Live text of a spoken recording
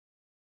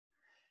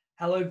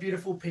Hello,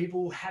 beautiful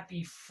people.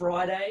 Happy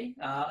Friday.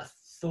 I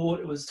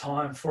thought it was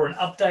time for an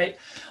update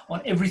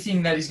on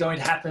everything that is going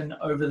to happen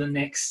over the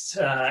next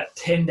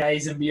 10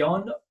 days and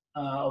beyond.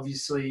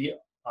 Obviously,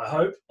 I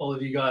hope all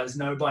of you guys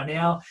know by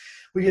now,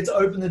 we get to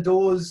open the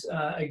doors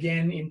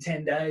again in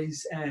 10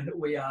 days, and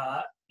we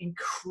are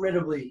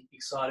incredibly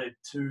excited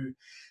to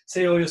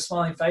see all your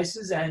smiling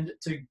faces and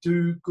to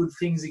do good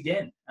things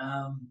again.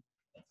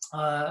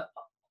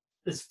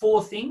 There's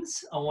four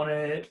things I want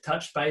to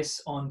touch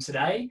base on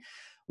today.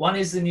 One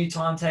is the new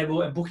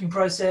timetable and booking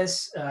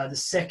process. The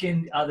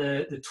second are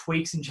the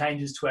tweaks and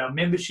changes to our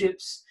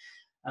memberships.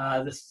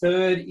 The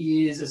third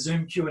is a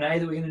Zoom Q&A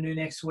that we're going to do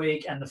next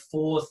week. And the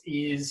fourth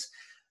is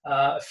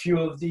a few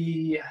of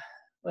the,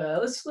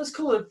 let's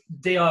call it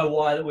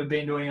DIY that we've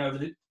been doing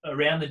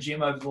around the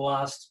gym over the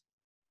last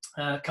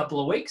couple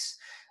of weeks,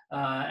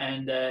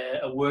 and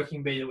a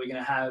working bee that we're going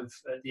to have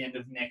at the end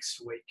of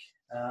next week.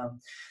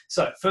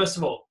 So first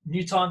of all,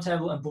 new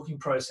timetable and booking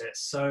process.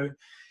 So,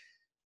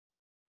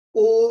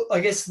 I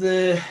guess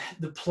the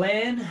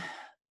plan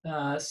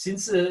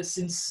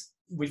since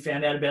we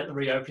found out about the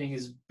reopening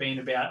has been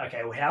about,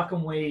 okay, well, how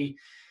can we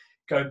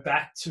go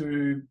back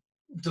to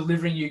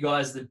delivering you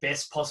guys the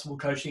best possible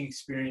coaching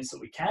experience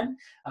that we can,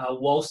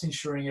 whilst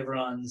ensuring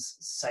everyone's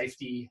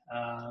safety,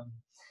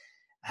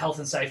 health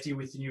and safety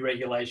with the new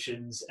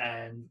regulations,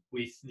 and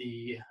with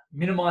the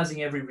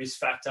minimizing every risk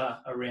factor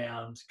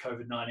around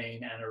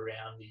COVID-19 and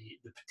around the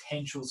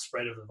potential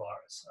spread of the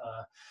virus.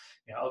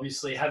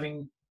 Obviously,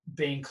 having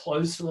been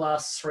closed for the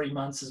last 3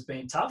 months has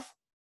been tough,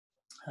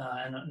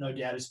 and no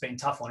doubt it's been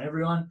tough on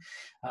everyone,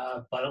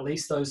 but at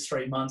least those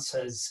 3 months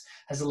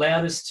has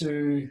allowed us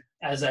to,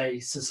 as a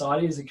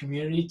society, as a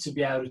community, to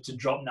be able to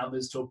drop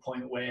numbers to a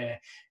point where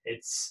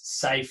it's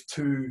safe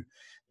to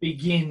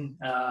begin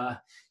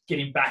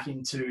getting back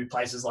into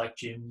places like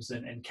gyms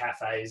and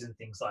cafes and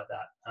things like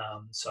that.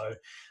 So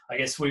I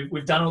guess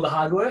we've done all the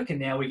hard work, and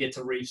now we get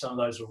to reap some of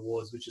those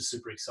rewards, which is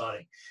super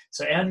exciting.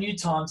 So our new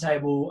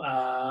timetable,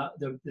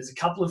 there's a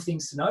couple of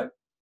things to note.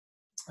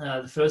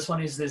 The first one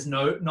is there's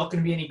not going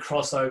to be any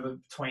crossover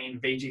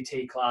between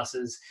VGT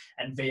classes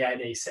and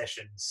VAD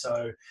sessions.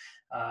 So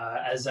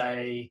as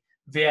a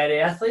VAD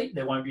athlete,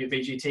 there won't be a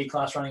VGT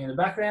class running in the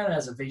background. And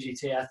as a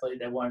VGT athlete,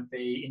 there won't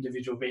be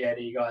individual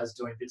VAD guys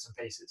doing bits and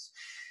pieces.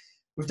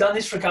 We've done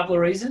this for a couple of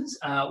reasons.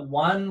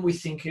 One, we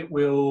think it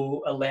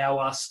will allow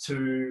us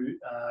to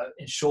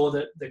ensure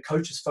that the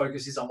coach's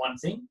focus is on one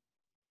thing.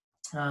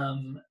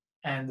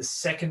 And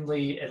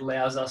secondly, it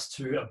allows us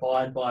to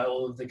abide by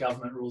all of the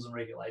government rules and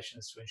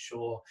regulations to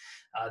ensure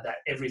that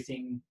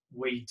everything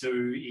we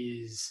do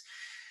is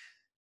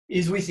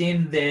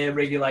within their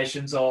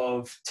regulations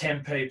of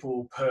 10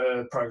 people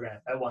per program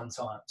at one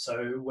time.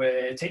 So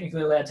we're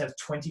technically allowed to have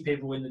 20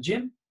 people in the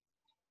gym,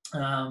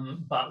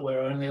 but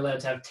we're only allowed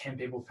to have 10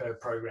 people per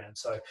program.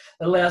 So it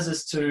allows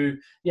us to,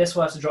 yes,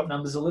 we'll have to drop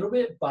numbers a little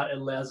bit, but it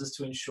allows us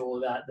to ensure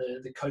that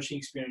the coaching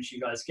experience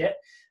you guys get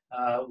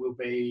will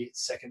be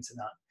second to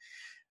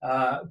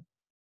none.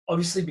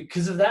 Obviously,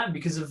 because of that, and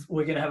because of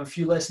we're going to have a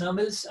few less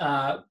numbers,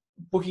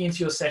 booking into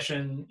your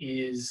session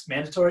is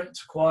mandatory.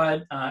 It's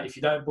required. If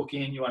you don't book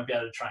in, you won't be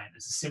able to train.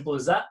 It's as simple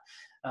as that.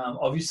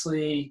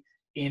 Obviously,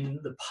 in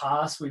the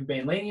past, we've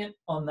been lenient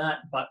on that,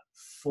 but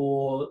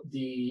for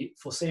the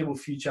foreseeable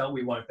future,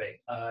 we won't be.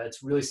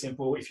 It's really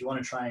simple. If you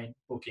want to train,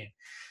 book in.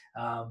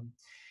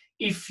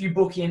 If you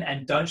book in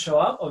and don't show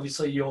up,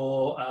 obviously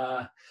you're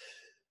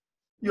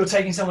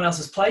taking someone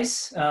else's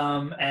place,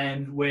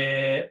 and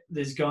where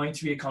there's going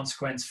to be a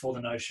consequence for the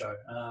no-show.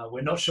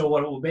 We're not sure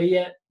what it will be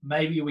yet.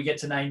 Maybe we get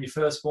to name your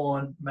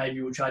firstborn. Maybe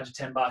we'll charge you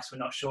 $10. We're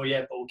not sure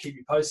yet, but we'll keep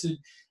you posted.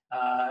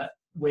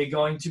 We're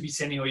going to be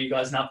sending all you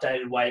guys an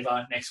updated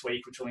waiver next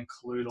week, which will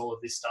include all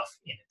of this stuff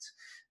in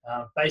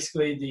it.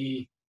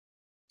 Basically,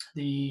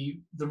 the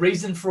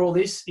reason for all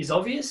this is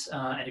obvious,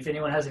 and if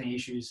anyone has any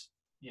issues,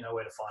 you know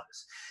where to find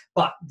us.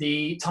 But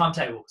the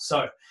timetable.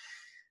 So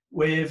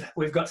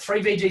we've got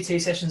 3 VGT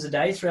sessions a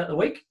day throughout the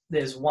week.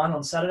 There's one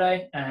on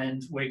Saturday,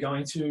 and we're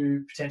going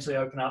to potentially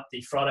open up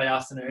the Friday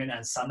afternoon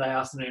and Sunday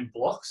afternoon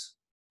blocks,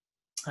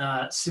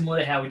 similar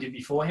to how we did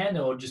beforehand.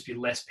 There will just be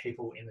less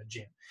people in the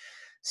gym.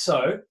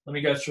 So let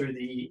me go through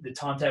the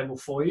timetable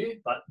for you,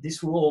 but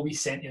this will all be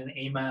sent in an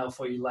email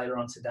for you later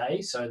on today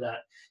so that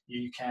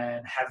you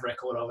can have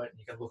record of it and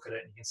you can look at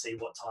it and you can see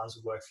what times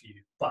will work for you.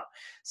 But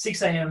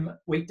 6 a.m.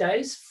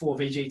 weekdays for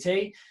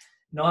VGT,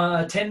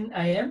 10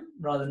 a.m.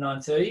 rather than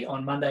 9:30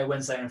 on Monday,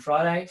 Wednesday and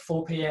Friday,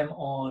 4 p.m.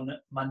 on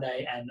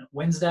Monday and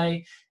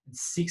Wednesday, and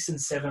 6 and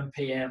 7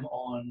 p.m.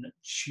 on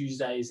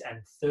Tuesdays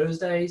and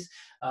Thursdays.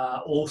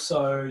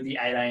 Also the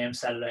 8 a.m.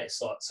 Saturday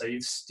slot. So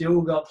you've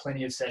still got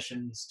plenty of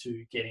sessions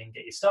to get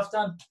your stuff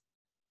done.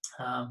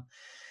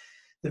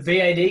 The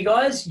VAD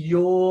guys,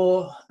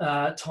 your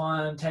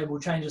timetable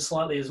changes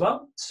slightly as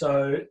well.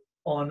 So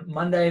on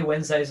Monday,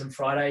 Wednesdays and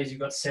Fridays,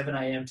 you've got 7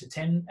 a.m. to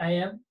 10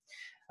 a.m.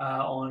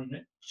 On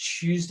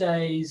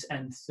Tuesdays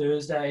and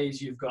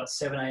Thursdays, you've got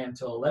 7 a.m.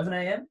 to 11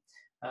 a.m.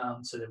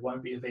 So there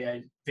won't be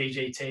a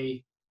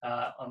VGT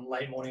on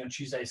late morning on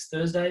Tuesdays,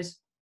 Thursdays.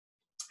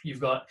 You've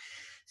got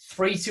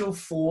 3 till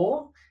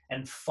 4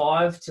 and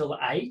 5 till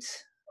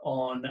 8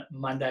 on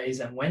Mondays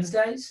and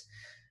Wednesdays.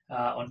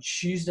 On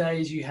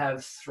Tuesdays, you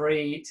have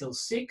 3 till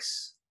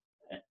 6.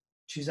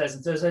 Tuesdays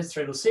and Thursdays,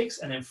 3 till 6.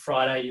 And then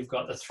Friday, you've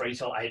got the 3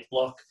 till 8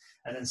 block.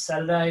 And then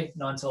Saturday,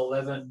 9 till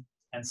 11.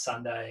 And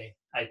Sunday,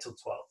 8 till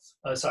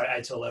 12.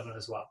 8 till 11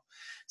 as well.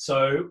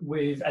 So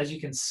as you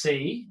can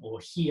see or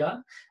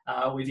hear,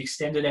 we've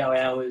extended our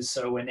hours.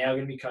 So we're now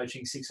going to be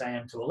coaching 6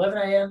 a.m. to 11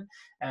 a.m.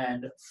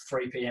 and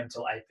 3 p.m.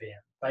 till 8 p.m.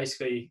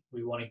 Basically,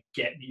 we want to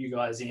get you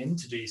guys in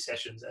to do your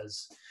sessions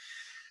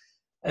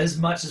as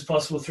much as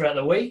possible throughout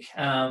the week.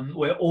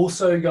 We're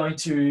also going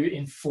to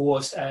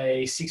enforce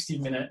a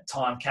 60-minute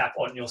time cap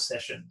on your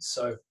sessions.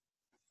 So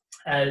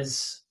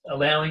as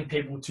allowing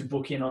people to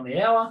book in on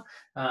the hour,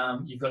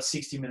 you've got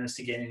 60 minutes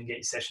to get in and get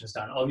your sessions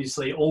done.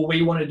 Obviously, all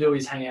we want to do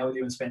is hang out with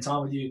you and spend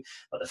time with you,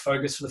 but the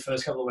focus for the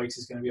first couple of weeks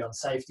is going to be on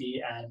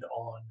safety and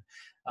on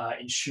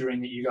ensuring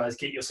that you guys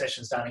get your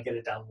sessions done and get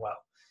it done well.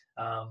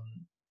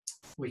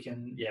 We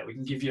can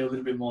give you a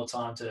little bit more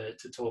time to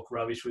talk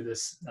rubbish with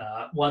us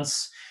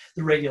once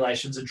the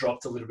regulations are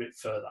dropped a little bit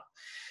further.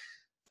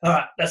 All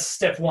right, that's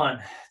step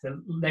one.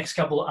 The next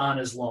couple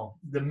aren't as long.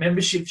 The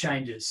membership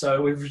changes.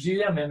 So we've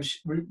reviewed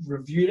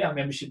our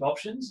membership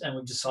options, and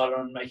we've decided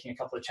on making a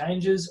couple of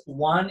changes.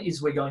 One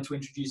is we're going to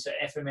introduce an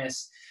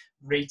FMS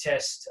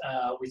retest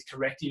with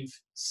corrective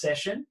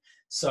session.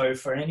 So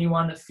for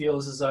anyone that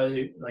feels as though,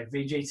 like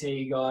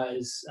VGT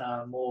guys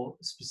more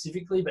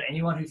specifically, but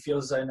anyone who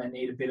feels as though they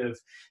need a bit of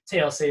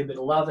TLC, a bit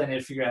of love, they need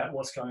to figure out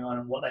what's going on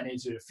and what they need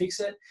to do to fix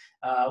it.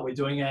 We're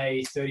doing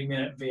a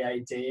 30-minute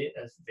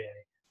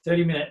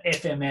 30-minute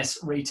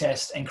FMS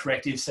retest and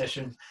corrective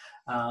session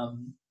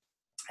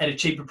at a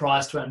cheaper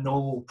price to our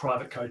normal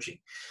private coaching.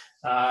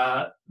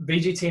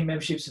 VGT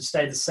memberships have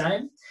stayed the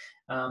same.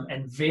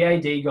 And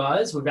VAD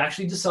guys, we've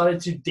actually decided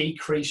to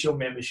decrease your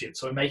membership.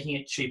 So we're making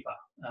it cheaper.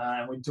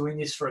 And we're doing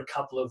this for a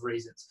couple of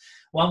reasons.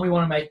 One, we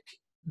want to make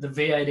the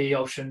VAD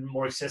option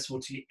more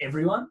accessible to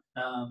everyone.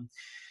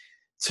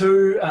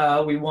 Two,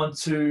 we want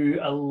to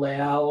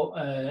allow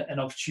an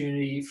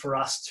opportunity for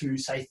us to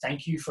say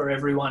thank you for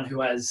everyone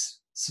who has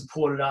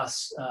supported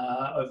us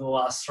over the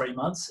last 3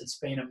 months. It's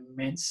been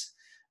immense.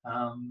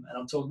 And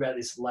I'll talk about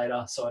this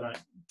later, so I don't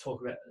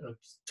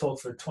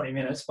talk for 20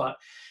 minutes, but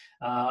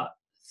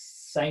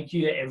thank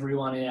you to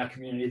everyone in our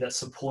community that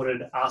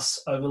supported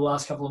us over the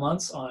last couple of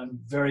months. I'm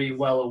very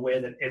well aware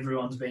that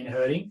everyone's been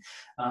hurting,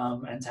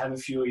 and to have a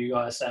few of you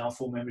guys stay on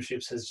full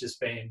memberships has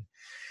just been,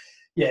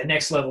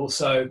 next level.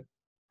 So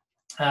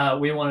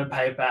we want to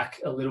pay it back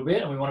a little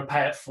bit, and we want to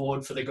pay it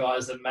forward for the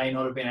guys that may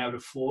not have been able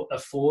to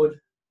afford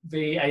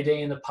VAD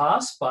in the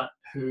past, but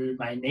who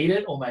may need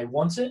it or may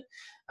want it.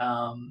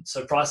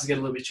 So prices get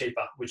a little bit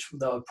cheaper, which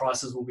the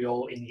prices will be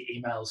all in the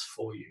emails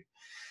for you.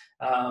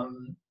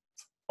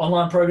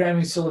 Online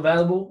programming is still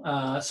available.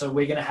 So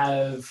we're going to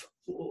have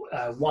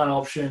one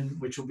option,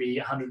 which will be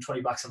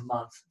 $120 a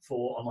month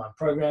for online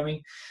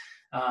programming.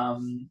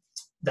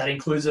 That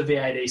includes a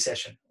VAD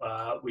session,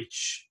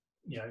 which,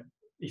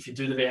 if you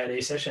do the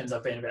VAD session, ends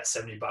up being about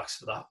 $70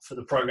 for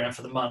the program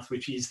for the month,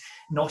 which is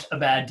not a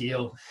bad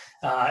deal,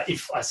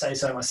 if I say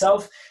so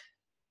myself.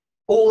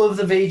 All of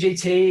the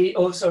VGT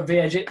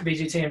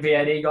and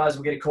VAD guys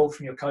will get a call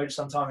from your coach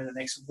sometime in the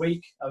next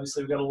week.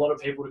 Obviously, we've got a lot of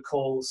people to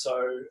call,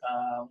 so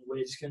we're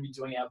just going to be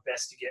doing our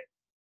best to get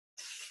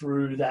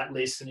through that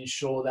list and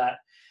ensure that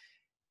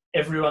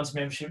everyone's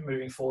membership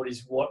moving forward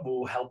is what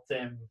will help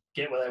them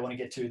get where they want to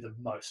get to the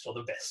most or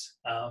the best.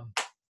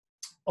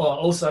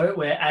 Also,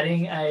 we're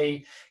adding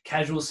a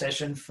casual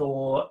session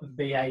for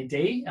VAD.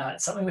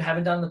 It's something we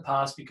haven't done in the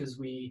past because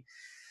we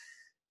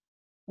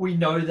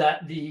know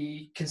that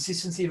the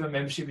consistency of a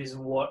membership is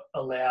what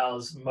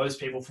allows most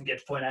people to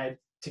get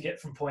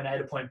from point A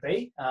to point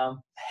B.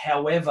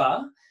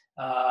 However,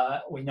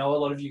 we know a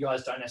lot of you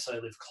guys don't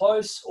necessarily live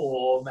close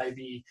or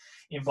maybe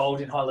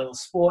involved in high-level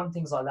sport and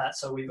things like that.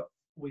 So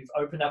we've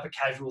opened up a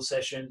casual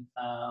session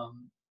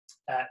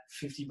at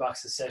 $50 a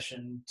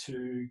session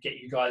to get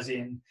you guys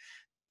in.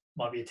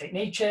 Might be a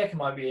technique check, it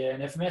might be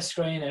an FMS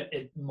screen,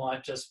 it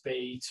might just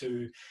be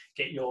to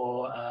get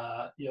your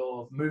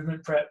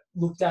movement prep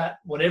looked at.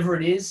 Whatever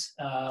it is,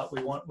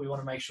 we want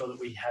to make sure that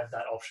we have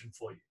that option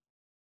for you.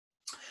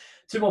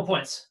 2 more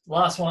points.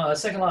 Last one,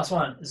 second last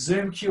one,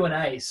 Zoom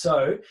Q&A.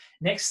 So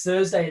next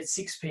Thursday at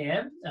 6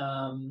 p.m.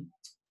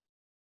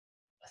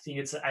 I think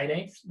it's the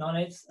 18th,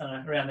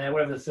 19th, around there,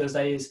 whatever the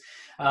Thursday is.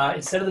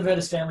 Instead of the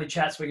Virtus Family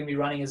Chats, we're going to be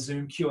running a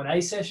Zoom Q&A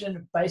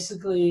session.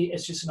 Basically,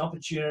 it's just an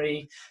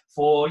opportunity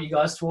for you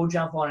guys to all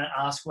jump on and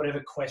ask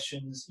whatever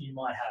questions you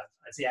might have.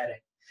 That's the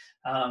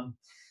 18th.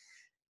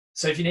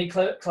 So if you need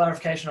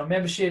clarification on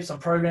memberships, on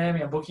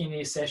programming, on booking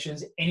your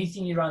sessions,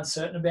 anything you're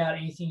uncertain about,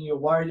 anything you're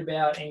worried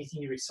about,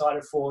 anything you're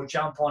excited for,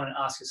 jump on and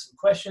ask us some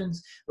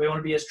questions. We want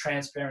to be as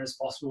transparent as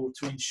possible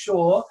to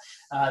ensure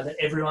that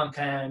everyone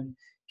can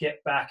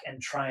get back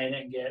and train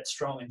and get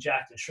strong and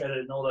jacked and shredded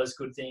and all those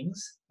good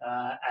things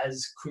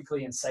as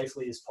quickly and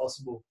safely as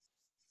possible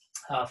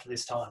after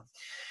this time.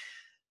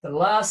 The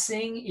last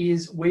thing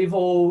is we've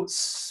all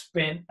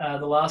spent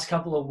the last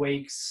couple of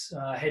weeks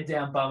head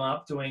down, bum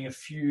up, doing a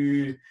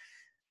few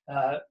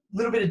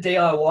little bit of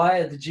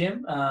DIY at the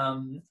gym.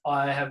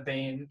 I have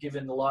been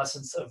given the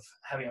license of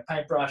having a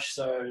paintbrush,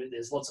 so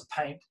there's lots of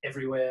paint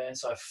everywhere.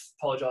 So I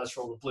apologize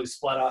for all the blue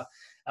splatter.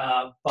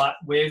 But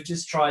we've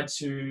just tried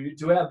to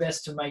do our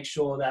best to make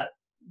sure that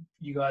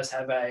you guys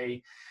have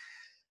a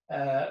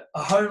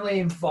homely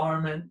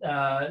environment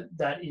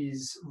that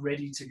is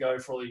ready to go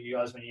for all of you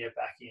guys when you get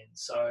back in.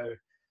 So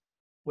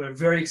we're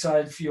very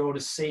excited for you all to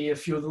see a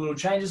few of the little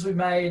changes we've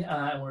made,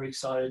 and we're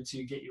excited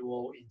to get you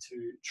all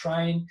into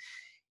train.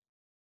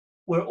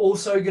 We're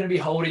also going to be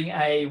holding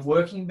a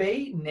working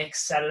bee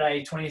next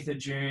Saturday, 20th of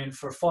June,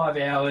 for 5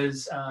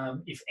 hours.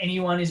 If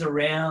anyone is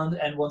around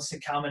and wants to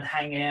come and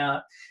hang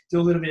out, do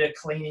a little bit of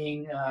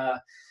cleaning,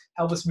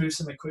 help us move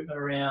some equipment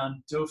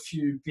around, do a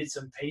few bits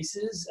and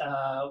pieces,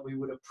 we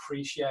would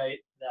appreciate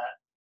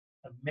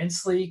that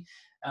immensely.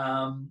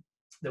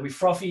 There'll be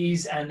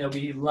frothies and there'll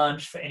be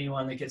lunch for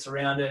anyone that gets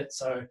around it.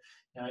 So,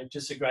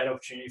 just a great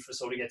opportunity for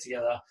us all to get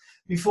together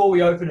before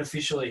we open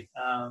officially.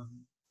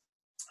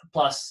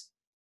 Plus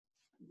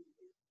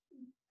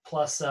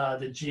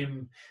the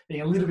gym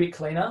being a little bit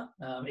cleaner,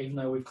 even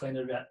though we've cleaned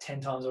it about 10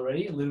 times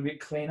already, a little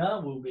bit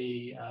cleaner will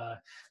be a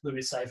little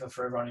bit safer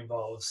for everyone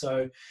involved.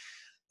 So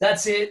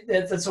that's it.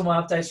 That's all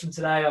my updates from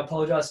today. I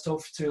apologize to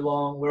talk for too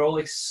long. We're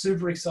all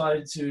super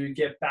excited to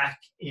get back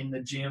in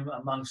the gym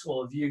amongst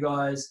all of you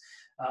guys.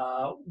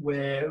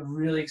 We're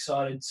really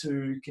excited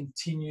to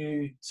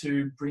continue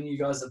to bring you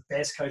guys the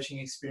best coaching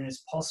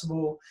experience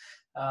possible.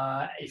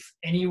 If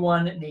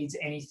anyone needs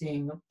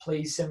anything,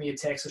 please send me a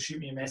text or shoot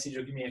me a message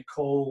or give me a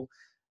call.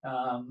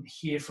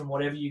 Here from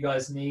whatever you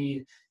guys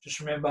need. Just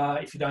remember,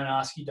 if you don't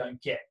ask, you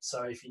don't get.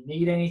 So if you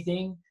need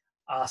anything,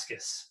 ask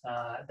us.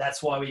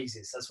 That's why we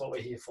exist. That's what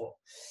we're here for.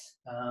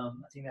 I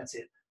think that's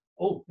it.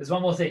 Oh, there's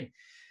one more thing.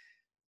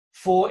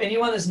 For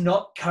anyone that's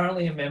not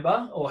currently a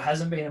member or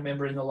hasn't been a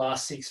member in the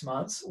last 6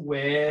 months,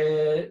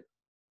 we're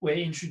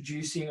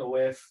introducing,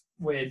 or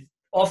we're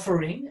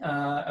offering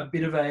a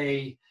bit of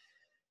a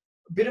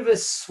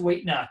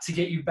sweetener to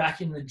get you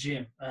back in the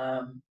gym.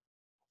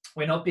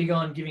 We're not big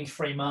on giving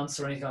 3 months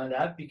or anything like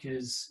that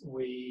because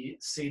we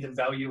see the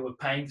value of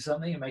paying for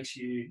something. It makes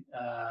you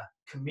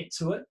commit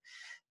to it.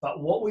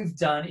 But what we've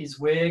done is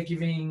we're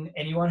giving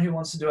anyone who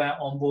wants to do our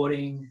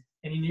onboarding,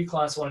 any new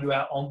clients who want to do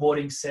our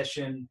onboarding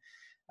session,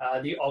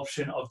 the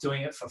option of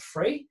doing it for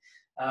free.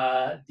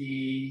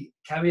 The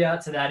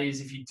caveat to that is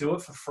if you do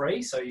it for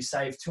free, so you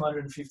save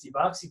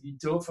 $250. If you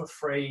do it for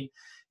free,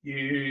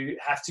 you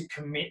have to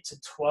commit to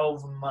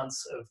 12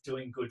 months of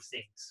doing good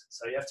things.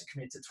 So you have to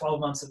commit to 12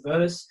 months of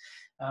Virtus.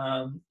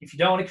 If you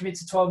don't want to commit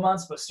to 12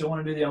 months but still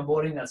want to do the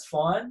onboarding, that's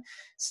fine.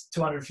 It's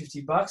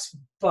 $250.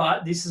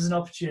 But this is an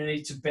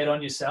opportunity to bet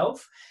on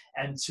yourself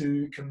and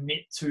to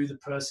commit to the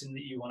person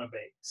that you want to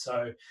be.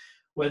 So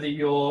whether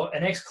you're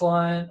an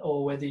ex-client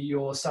or whether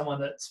you're someone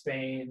that's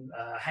been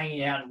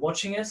hanging out and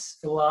watching us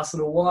for the last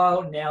little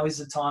while, now is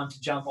the time to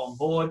jump on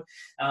board.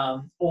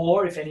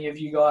 Or if any of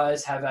you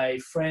guys have a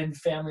friend,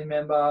 family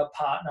member,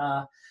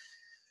 partner,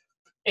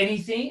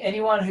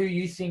 anyone who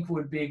you think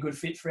would be a good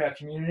fit for our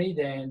community,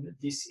 then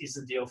this is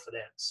the deal for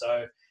them.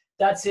 So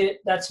that's it.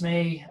 That's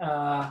me.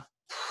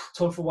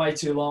 Talked for way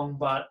too long,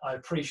 but I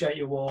appreciate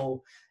you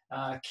all.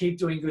 Keep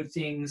doing good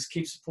things.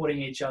 Keep supporting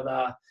each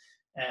other.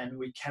 And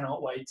we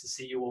cannot wait to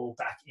see you all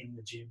back in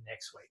the gym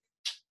next week.